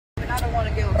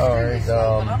going to go extremely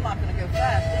slow, but I'm not going to go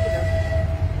fast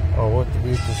either. Oh, what?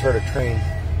 We just heard a train.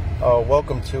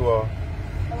 Welcome to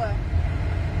Hello.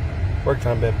 Work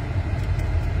time, babe.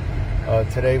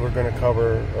 Today we're going to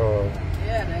cover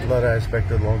another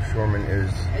aspect of Longshoreman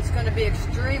is it's going to be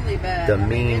extremely bad. The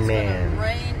mean man.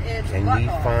 Rain its Can we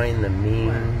find the mean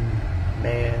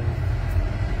man?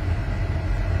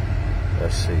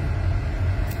 Let's see.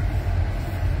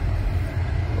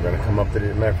 We're going to come up to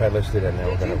the matter of fact. Let's do that now.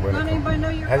 We're going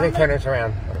to. I think turn us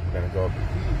around. We're going to go.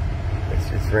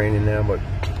 It's raining now, but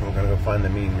we're going to go find the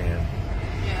mean man.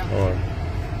 Yeah.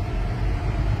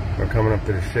 We're coming up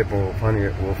to the ship, and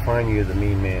we'll find you the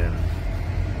mean man.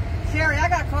 Sherry, I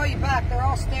got to call you back. They're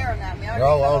all staring at me.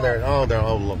 Oh,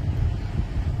 look.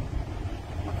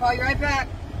 I'll call you right back.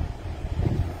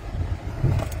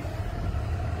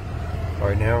 All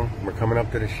right, now we're coming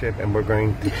up to the ship, and we're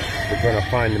going to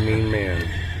find the mean man.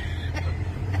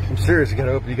 I'm serious. You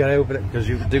gotta open it because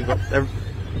you do.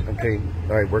 Okay.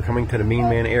 All right. We're coming to the mean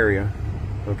man area.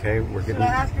 Okay. We're getting. Should I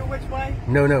ask you which way?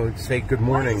 No. Say good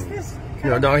morning. What is this?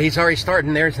 No. He's already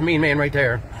starting. There's the mean man right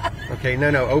there. Okay.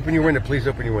 No. Open your window, please.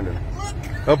 Open your window.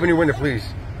 Open your window, please.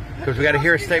 Because we got to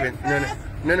hear a statement.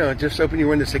 No. Just open your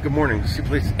window. Say good morning. See,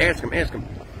 please. Ask him.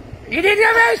 You did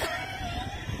your best.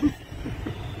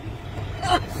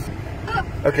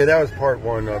 Okay, that was part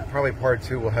one. Probably part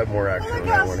two. We'll have more action on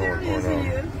that one.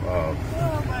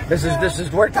 This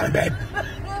is work time, babe.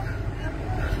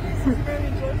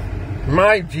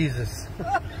 My Jesus.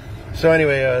 So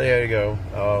anyway, there you go.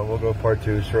 We'll go part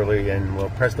two shortly, and we'll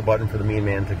press the button for the mean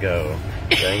man to go.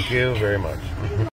 Thank you very much.